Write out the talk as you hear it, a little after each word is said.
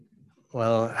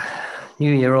Well,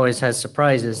 New Year always has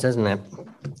surprises, doesn't it?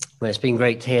 Well, it's been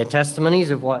great to hear testimonies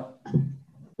of I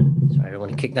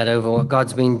want to kick that over, what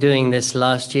God's been doing this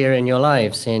last year in your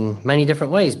lives in many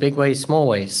different ways, big ways, small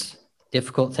ways,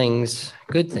 difficult things,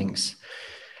 good things.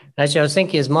 Actually, I was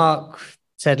thinking, as Mark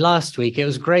said last week, it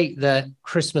was great that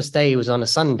Christmas Day was on a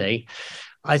Sunday.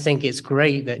 I think it's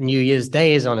great that New Year's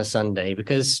Day is on a Sunday,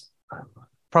 because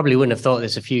probably wouldn't have thought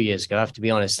this a few years ago, I have to be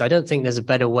honest. I don't think there's a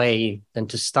better way than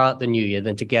to start the new year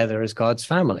than together as God's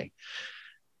family.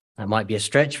 That might be a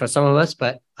stretch for some of us,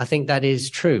 but I think that is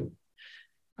true.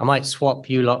 I might swap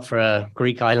you lot for a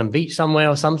Greek island beach somewhere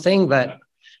or something, but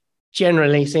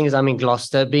generally, seeing as I'm in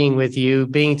Gloucester, being with you,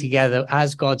 being together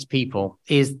as God's people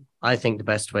is, I think, the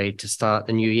best way to start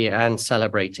the new year and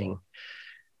celebrating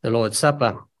the Lord's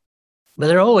Supper. But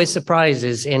there are always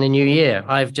surprises in a new year.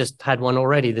 I've just had one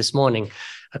already this morning.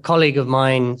 A colleague of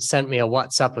mine sent me a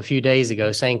WhatsApp a few days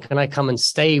ago saying, can I come and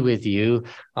stay with you?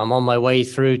 I'm on my way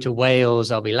through to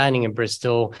Wales. I'll be landing in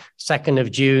Bristol, 2nd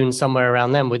of June, somewhere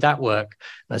around then. Would that work?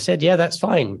 And I said, yeah, that's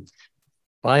fine.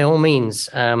 By all means.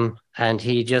 And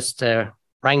he just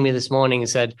rang me this morning and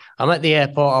said, I'm at the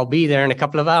airport. I'll be there in a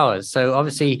couple of hours. So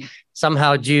obviously,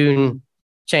 somehow June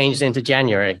changed into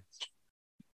January.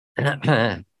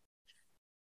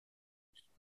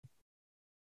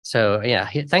 So, yeah,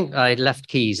 I left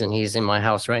keys and he's in my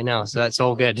house right now. So that's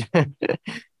all good.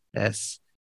 Yes.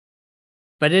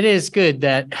 But it is good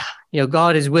that,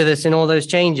 God is with us in all those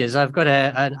changes. I've got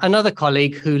another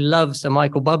colleague who loves a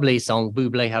Michael Bublé song,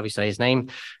 Bublé, how you say his name.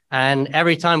 And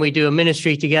every time we do a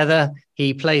ministry together,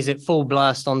 he plays it full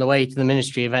blast on the way to the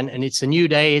ministry event. And it's a new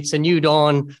day, it's a new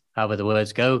dawn, however the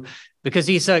words go, because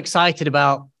he's so excited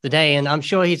about the day. And I'm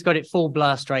sure he's got it full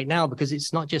blast right now, because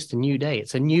it's not just a new day,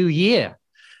 it's a new year.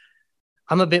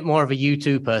 I'm a bit more of a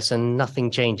U2 person.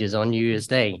 Nothing changes on New Year's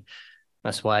Day.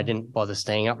 That's why I didn't bother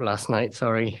staying up last night.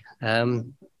 Sorry. But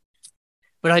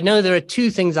I know there are two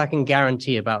things I can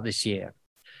guarantee about this year.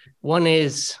 One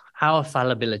is our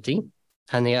fallibility,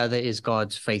 and the other is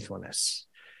God's faithfulness.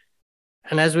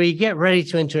 And as we get ready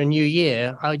to enter a new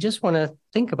year, I just want to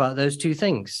think about those two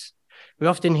things. We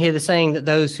often hear the saying that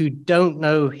those who don't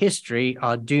know history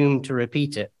are doomed to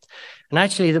repeat it. And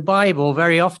actually, the Bible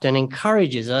very often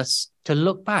encourages us to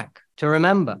look back, to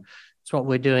remember. That's what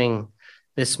we're doing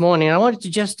this morning. I wanted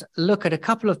to just look at a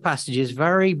couple of passages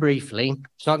very briefly.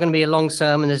 It's not going to be a long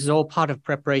sermon. This is all part of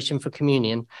preparation for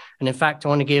communion. And in fact, I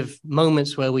want to give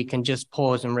moments where we can just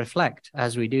pause and reflect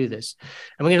as we do this.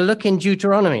 And we're going to look in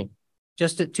Deuteronomy,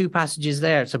 just at two passages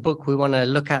there. It's a book we want to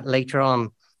look at later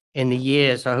on in the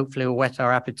year. So hopefully we'll whet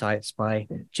our appetites by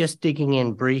just digging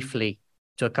in briefly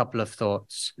to a couple of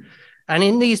thoughts. And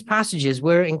in these passages,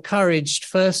 we're encouraged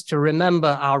first to remember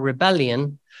our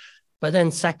rebellion, but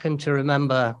then second to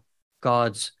remember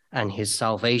God's and his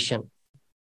salvation.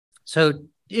 So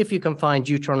if you can find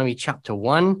Deuteronomy chapter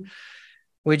 1,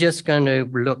 we're just going to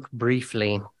look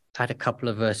briefly at a couple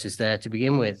of verses there to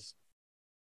begin with.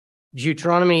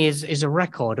 Deuteronomy is a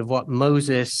record of what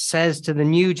Moses says to the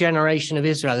new generation of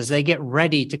Israel as they get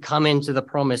ready to come into the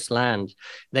promised land.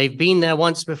 They've been there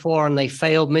once before and they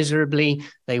failed miserably.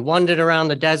 They wandered around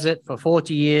the desert for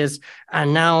 40 years,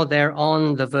 and now they're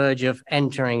on the verge of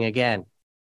entering again.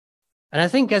 And I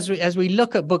think as we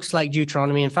look at books like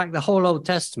Deuteronomy, in fact, the whole Old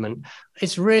Testament,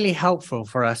 it's really helpful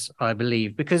for us, I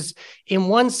believe, because in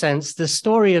one sense, the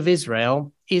story of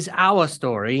Israel is our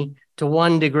story to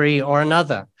one degree or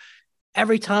another.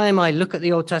 Every time I look at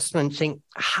the Old Testament and think,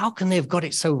 how can they have got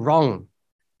it so wrong?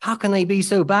 How can they be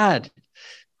so bad?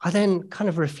 I then kind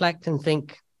of reflect and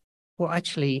think, well,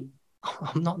 actually,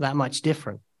 I'm not that much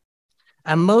different.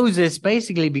 And Moses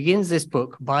basically begins this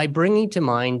book by bringing to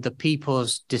mind the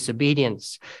people's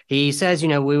disobedience. He says,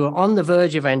 we were on the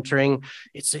verge of entering.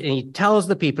 He tells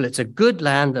the people it's a good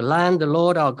land, the land the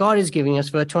Lord our God is giving us,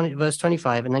 verse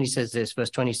 25. And then he says this,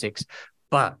 verse 26,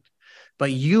 But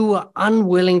you were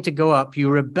unwilling to go up. You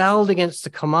rebelled against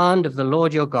the command of the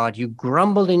Lord your God. You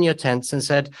grumbled in your tents and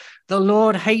said, the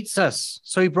Lord hates us.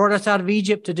 So he brought us out of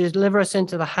Egypt to deliver us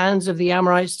into the hands of the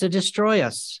Amorites to destroy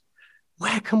us.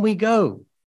 Where can we go?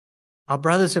 Our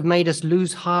brothers have made us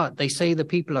lose heart. They say the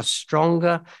people are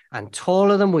stronger and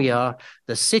taller than we are.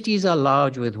 The cities are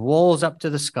large with walls up to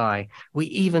the sky. We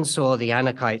even saw the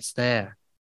Anakites there.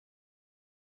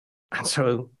 And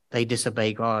so they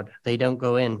disobey God. They don't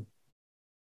go in.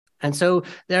 And so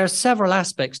there are several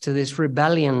aspects to this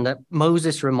rebellion that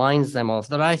Moses reminds them of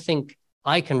that I think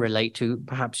I can relate to.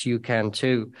 Perhaps you can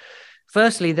too.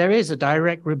 Firstly, there is a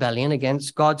direct rebellion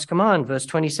against God's command. Verse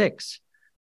 26.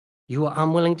 You were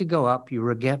unwilling to go up. You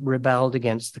rebelled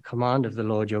against the command of the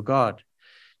Lord your God.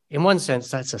 In one sense,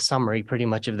 that's a summary pretty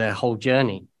much of their whole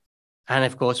journey. And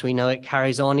of course, we know it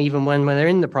carries on even when they're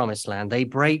in the promised land. They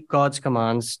break God's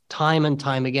commands time and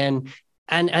time again.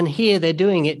 And here they're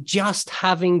doing it just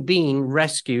having been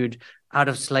rescued out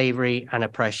of slavery and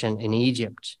oppression in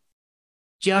Egypt.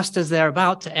 Just as they're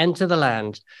about to enter the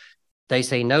land, they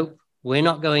say, nope, we're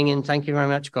not going in. Thank you very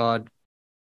much, God.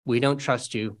 We don't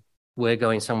trust you. We're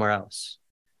going somewhere else.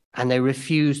 And they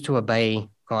refuse to obey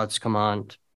God's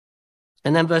command.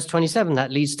 And then verse 27,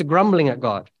 that leads to grumbling at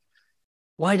God.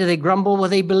 Why do they grumble? Well,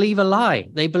 they believe a lie.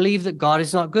 They believe that God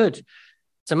is not good.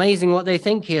 It's amazing what they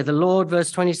think here. The Lord,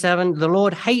 verse 27, the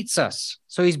Lord hates us.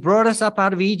 So he's brought us up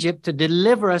out of Egypt to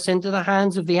deliver us into the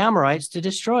hands of the Amorites to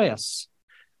destroy us.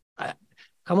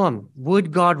 Come on,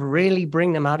 would God really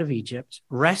bring them out of Egypt,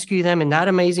 rescue them in that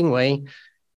amazing way,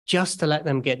 just to let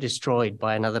them get destroyed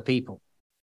by another people?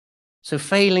 So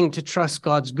failing to trust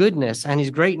God's goodness and his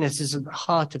greatness is at the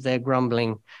heart of their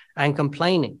grumbling and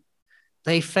complaining.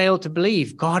 They fail to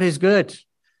believe God is good.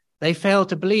 They fail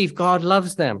to believe God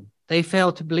loves them. They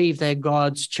fail to believe they're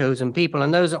God's chosen people.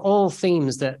 And those are all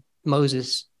themes that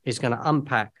Moses is going to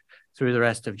unpack through the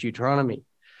rest of Deuteronomy.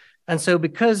 And so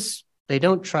because they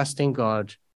don't trust in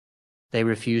God, they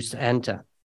refuse to enter.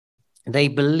 They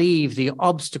believe the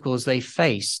obstacles they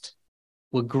faced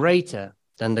were greater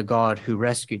than the God who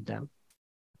rescued them.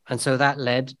 And so that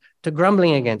led to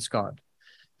grumbling against God.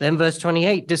 Then verse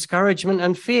 28, discouragement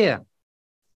and fear.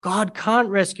 God can't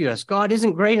rescue us. God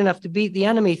isn't great enough to beat the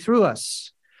enemy through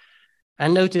us.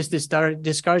 And notice this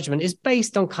discouragement is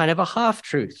based on kind of a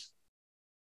half-truth.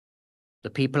 The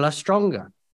people are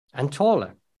stronger and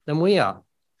taller than we are.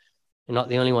 You're not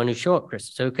the only one who's short, Chris.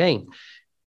 It's okay.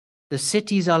 The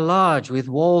cities are large with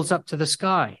walls up to the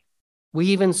sky. We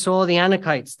even saw the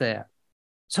Anakites there.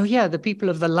 So yeah, the people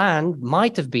of the land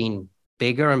might have been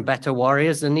bigger and better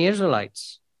warriors than the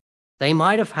Israelites. They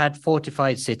might have had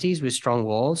fortified cities with strong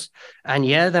walls. And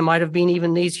yeah, there might have been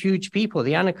even these huge people,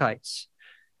 the Anakites.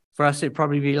 For us, it'd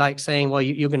probably be like saying, well,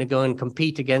 you're going to go and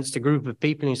compete against a group of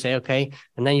people and you say, okay,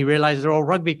 and then you realize they're all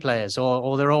rugby players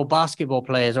or they're all basketball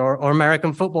players or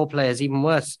American football players, even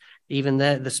worse. Even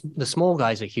the small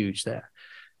guys are huge there.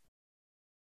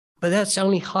 But that's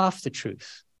only half the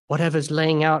truth, whatever's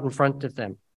laying out in front of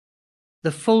them.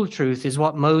 The full truth is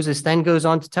what Moses then goes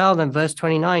on to tell them. Verse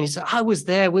 29, he said, I was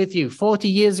there with you 40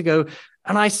 years ago,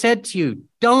 and I said to you,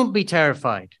 don't be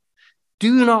terrified.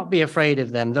 Do not be afraid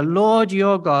of them. The Lord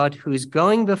your God, who is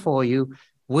going before you,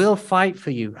 will fight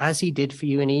for you, as he did for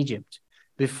you in Egypt,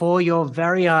 before your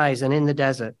very eyes and in the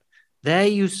desert. There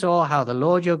you saw how the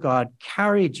Lord your God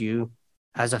carried you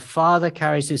as a father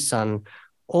carries his son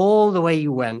all the way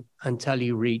you went until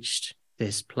you reached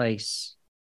this place.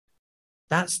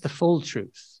 That's the full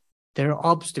truth. There are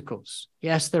obstacles.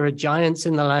 Yes, there are giants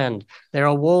in the land. There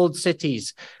are walled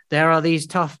cities. There are these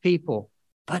tough people.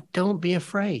 But don't be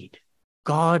afraid.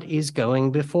 God is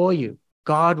going before you.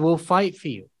 God will fight for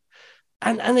you.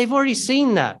 And they've already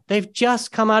seen that. They've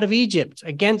just come out of Egypt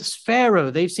against Pharaoh.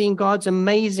 They've seen God's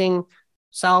amazing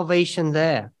salvation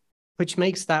there, which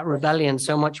makes that rebellion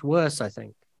so much worse, I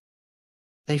think.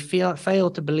 They fail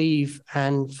to believe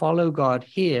and follow God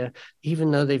here,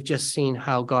 even though they've just seen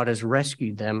how God has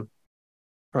rescued them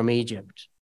from Egypt.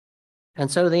 And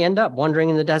so they end up wandering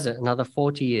in the desert another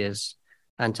 40 years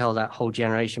until that whole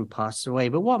generation passes away.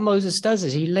 But what Moses does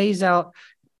is he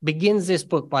begins this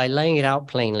book by laying it out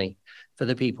plainly for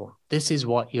the people. This is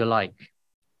what you're like.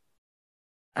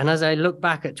 And as I look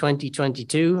back at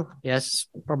 2022, yes,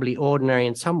 probably ordinary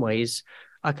in some ways,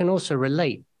 I can also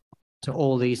relate to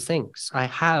all these things. I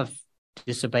have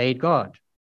disobeyed God.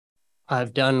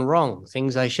 I've done wrong,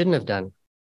 things I shouldn't have done.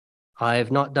 I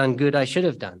have not done good I should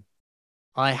have done.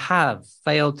 I have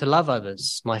failed to love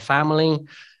others, my family,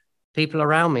 people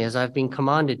around me, as I've been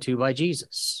commanded to by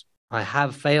Jesus. I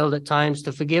have failed at times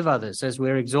to forgive others, as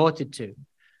we're exhorted to.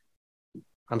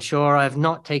 I'm sure I've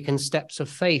not taken steps of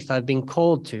faith I've been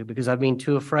called to because I've been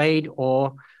too afraid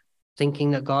or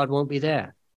thinking that God won't be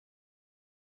there.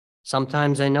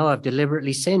 Sometimes I know I've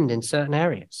deliberately sinned in certain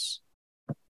areas.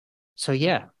 So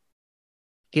yeah,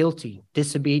 guilty,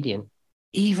 disobedient,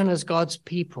 even as God's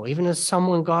people, even as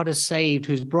someone God has saved,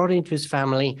 who's brought into his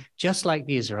family, just like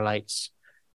the Israelites,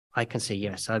 I can say,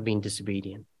 yes, I've been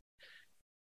disobedient.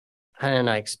 And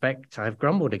I expect I've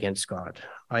grumbled against God.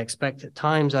 I expect at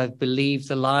times I've believed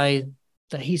the lie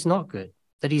that he's not good,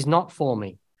 that he's not for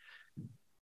me.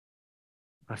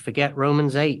 I forget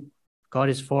Romans 8. God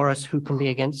is for us, who can be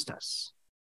against us?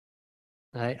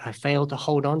 I fail to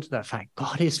hold on to that fact.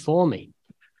 God is for me.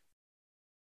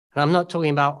 And I'm not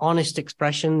talking about honest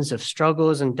expressions of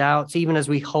struggles and doubts, even as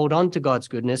we hold on to God's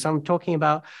goodness. I'm talking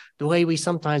about the way we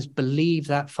sometimes believe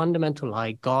that fundamental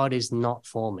lie, God is not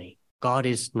for me. God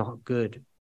is not good.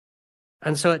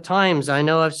 And so at times I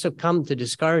know I've succumbed to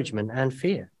discouragement and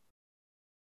fear.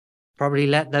 Probably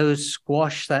let those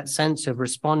squash that sense of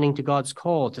responding to God's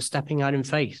call, to stepping out in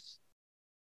faith,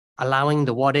 allowing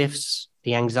the what ifs,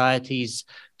 the anxieties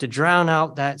to drown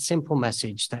out that simple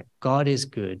message that God is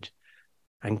good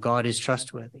and God is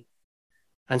trustworthy.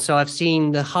 And so I've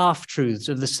seen the half-truths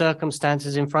of the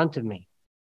circumstances in front of me,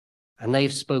 and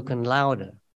they've spoken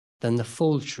louder than the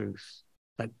full truth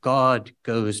that God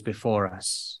goes before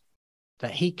us,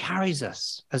 that he carries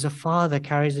us as a father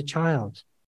carries a child.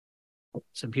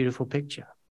 It's a beautiful picture.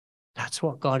 That's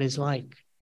what God is like.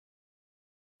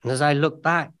 And as I look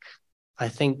back, I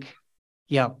think,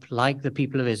 yep, like the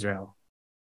people of Israel,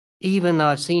 even though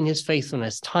I've seen his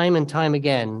faithfulness time and time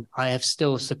again, I have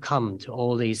still succumbed to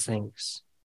all these things.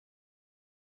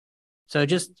 So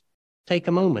just take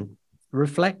a moment,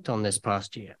 reflect on this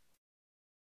past year.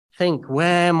 Think,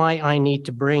 where might I need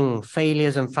to bring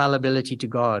failures and fallibility to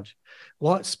God?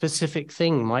 What specific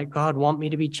thing might God want me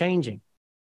to be changing?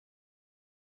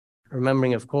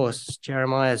 Remembering, of course,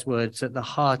 Jeremiah's words that the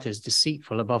heart is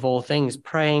deceitful above all things,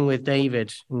 praying with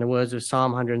David in the words of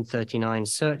Psalm 139,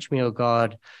 search me, O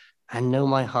God, and know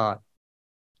my heart.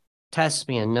 Test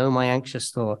me and know my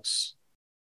anxious thoughts.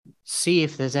 See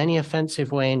if there's any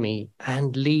offensive way in me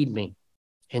and lead me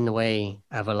in the way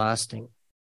everlasting.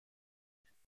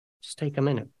 Just take a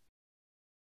minute.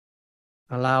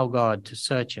 Allow God to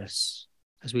search us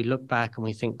as we look back and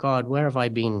we think, God, where have I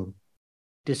been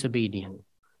disobedient,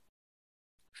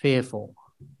 fearful,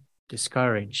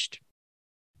 discouraged,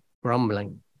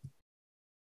 grumbling?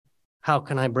 How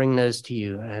can I bring those to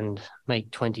you and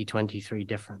make 2023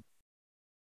 different?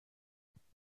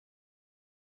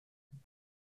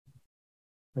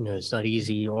 I know it's not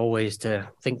easy always to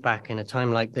think back in a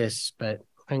time like this, but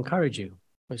I encourage you.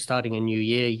 We're starting a new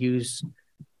year.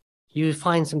 You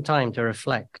find some time to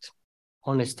reflect,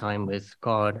 honest time with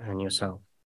God and yourself.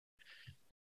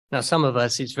 Now, some of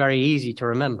us, it's very easy to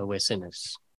remember we're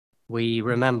sinners. We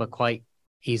remember quite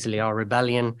easily our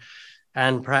rebellion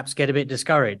and perhaps get a bit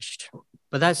discouraged.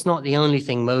 But that's not the only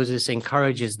thing Moses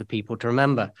encourages the people to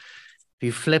remember. If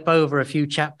you flip over a few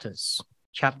chapters,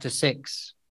 chapter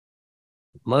 6,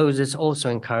 Moses also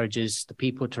encourages the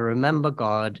people to remember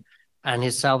God and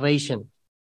his salvation.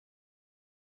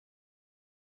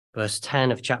 Verse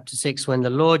 10 of chapter 6, when the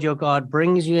Lord your God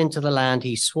brings you into the land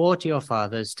he swore to your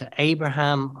fathers, to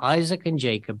Abraham, Isaac, and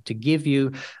Jacob, to give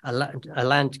you a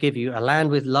land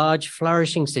with large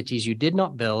flourishing cities you did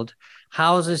not build,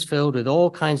 houses filled with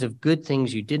all kinds of good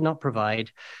things you did not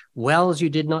provide, wells you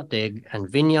did not dig, and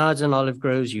vineyards and olive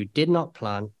groves you did not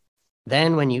plant,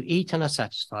 then when you eat and are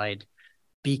satisfied,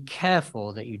 be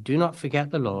careful that you do not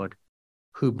forget the Lord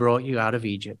who brought you out of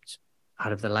Egypt,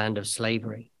 out of the land of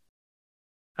slavery.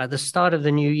 At the start of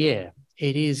the new year,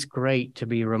 it is great to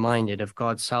be reminded of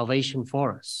God's salvation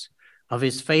for us, of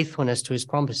his faithfulness to his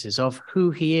promises, of who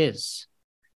he is.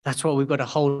 That's what we've got to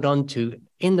hold on to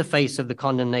in the face of the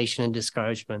condemnation and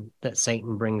discouragement that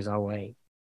Satan brings our way.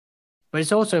 But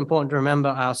it's also important to remember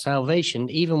our salvation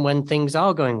even when things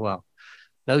are going well.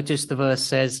 Notice the verse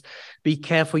says, be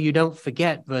careful you don't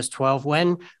forget, verse 12,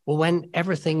 when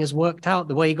everything has worked out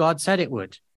the way God said it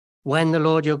would, when the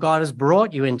Lord your God has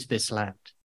brought you into this land,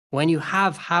 when you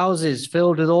have houses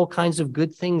filled with all kinds of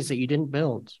good things that you didn't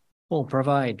build or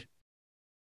provide.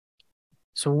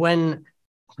 So when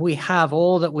we have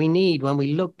all that we need, when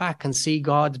we look back and see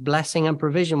God's blessing and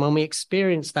provision, when we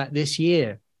experience that this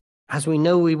year, as we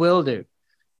know we will do,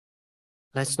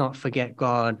 let's not forget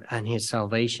God and his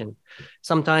salvation.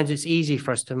 Sometimes it's easy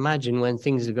for us to imagine when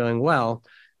things are going well,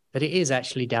 that it is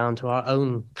actually down to our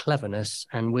own cleverness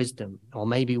and wisdom, or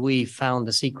maybe we've found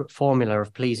the secret formula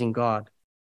of pleasing God.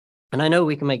 And I know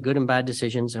we can make good and bad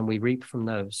decisions and we reap from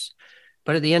those.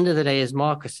 But at the end of the day, as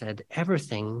Marcus said,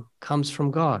 everything comes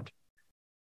from God.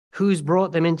 Who's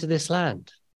brought them into this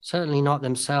land? Certainly not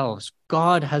themselves.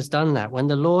 God has done that. When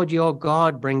the Lord your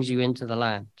God brings you into the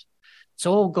land, it's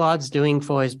all God's doing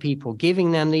for his people,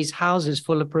 giving them these houses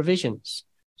full of provisions.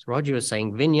 As Roger was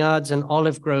saying, vineyards and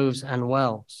olive groves and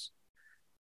wells.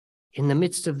 In the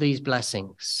midst of these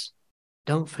blessings,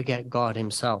 don't forget God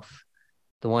himself,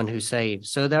 the one who saves.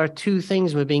 So there are two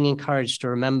things we're being encouraged to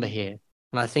remember here,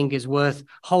 and I think is worth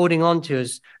holding on to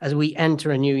as we enter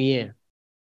a new year.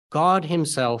 God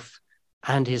himself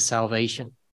and his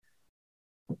salvation.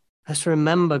 Let's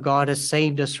remember God has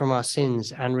saved us from our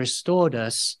sins and restored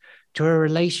us to a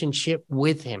relationship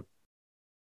with him.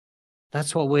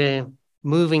 That's what we're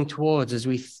moving towards as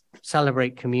we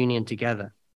celebrate communion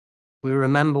together. We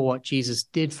remember what Jesus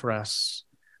did for us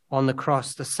on the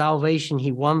cross, the salvation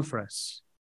he won for us,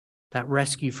 that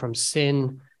rescue from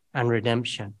sin and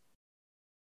redemption.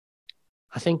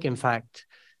 I think, in fact,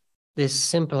 this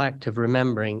simple act of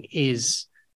remembering is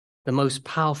the most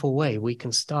powerful way we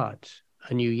can start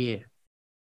a new year.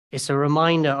 It's a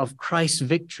reminder of Christ's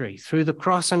victory. Through the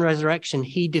cross and resurrection,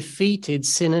 he defeated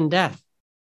sin and death.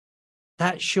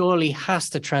 That surely has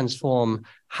to transform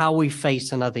how we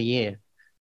face another year,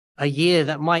 a year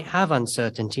that might have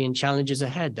uncertainty and challenges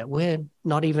ahead that we're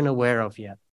not even aware of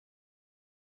yet.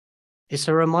 It's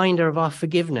a reminder of our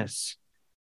forgiveness.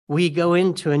 We go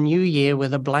into a new year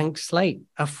with a blank slate,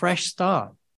 a fresh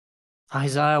start.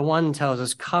 Isaiah 1 tells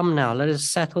us, "Come now, let us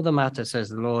settle the matter," says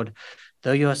the Lord.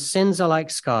 "Though your sins are like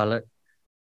scarlet,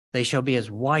 they shall be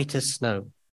as white as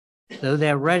snow. Though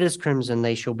they're red as crimson,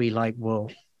 they shall be like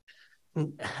wool."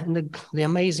 And the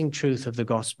amazing truth of the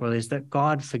gospel is that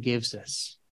God forgives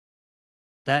us.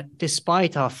 That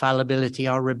despite our fallibility,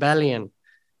 our rebellion,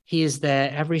 he is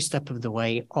there every step of the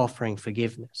way offering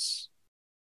forgiveness.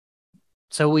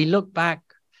 So we look back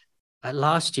at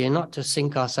last year, not to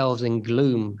sink ourselves in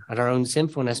gloom at our own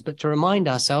sinfulness, but to remind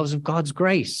ourselves of God's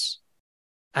grace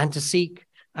and to seek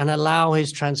and allow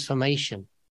his transformation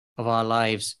of our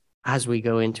lives as we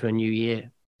go into a new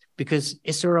year. Because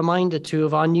it's a reminder too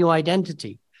of our new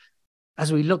identity.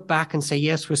 As we look back and say,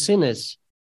 yes, we're sinners,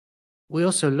 we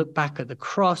also look back at the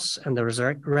cross and the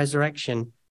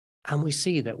resurrection, and we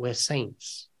see that we're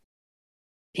saints.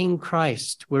 In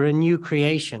Christ, we're a new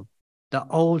creation. The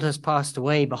old has passed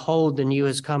away. Behold, the new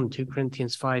has come. 2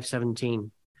 Corinthians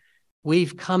 5:17.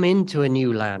 We've come into a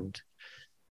new land,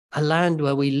 a land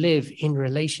where we live in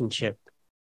relationship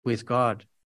with God.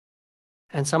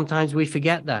 And sometimes we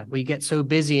forget that. We get so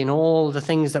busy in all the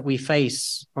things that we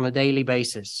face on a daily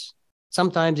basis,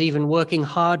 sometimes even working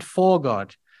hard for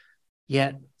God,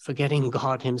 yet forgetting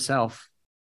God himself.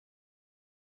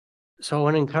 So I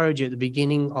want to encourage you at the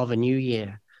beginning of a new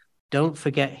year, don't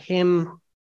forget him.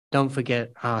 Don't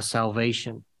forget our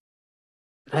salvation.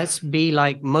 Let's be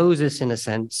like Moses in a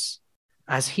sense,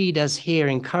 as he does here,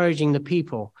 encouraging the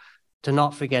people to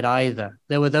not forget either.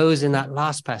 There were those in that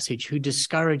last passage who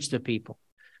discouraged the people.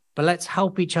 But let's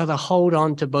help each other hold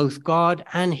on to both God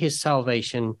and his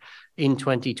salvation in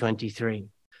 2023,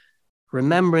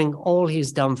 remembering all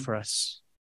he's done for us,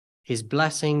 his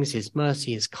blessings, his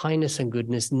mercy, his kindness and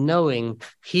goodness, knowing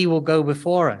he will go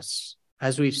before us.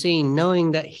 As we've seen,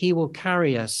 knowing that he will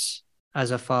carry us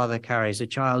as a father carries a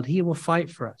child, he will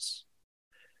fight for us.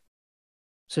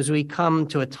 So as we come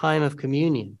to a time of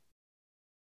communion,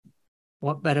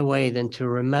 what better way than to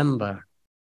remember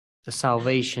the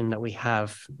salvation that we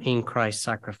have in Christ's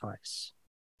sacrifice?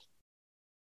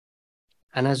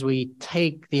 And as we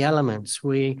take the elements,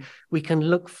 we can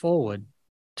look forward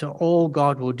to all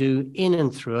God will do in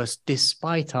and through us,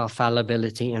 despite our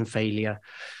fallibility and failure,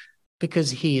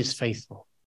 because he is faithful.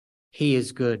 He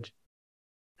is good.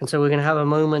 And so we're going to have a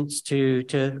moment to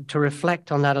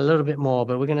reflect on that a little bit more,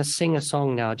 but we're going to sing a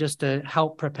song now just to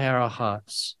help prepare our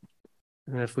hearts.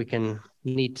 And if we can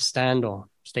need to stand or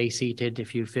stay seated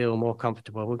if you feel more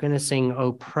comfortable, we're going to sing,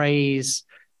 "Oh, Praise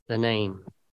the Name,"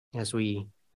 as we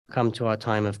come to our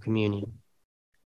time of communion.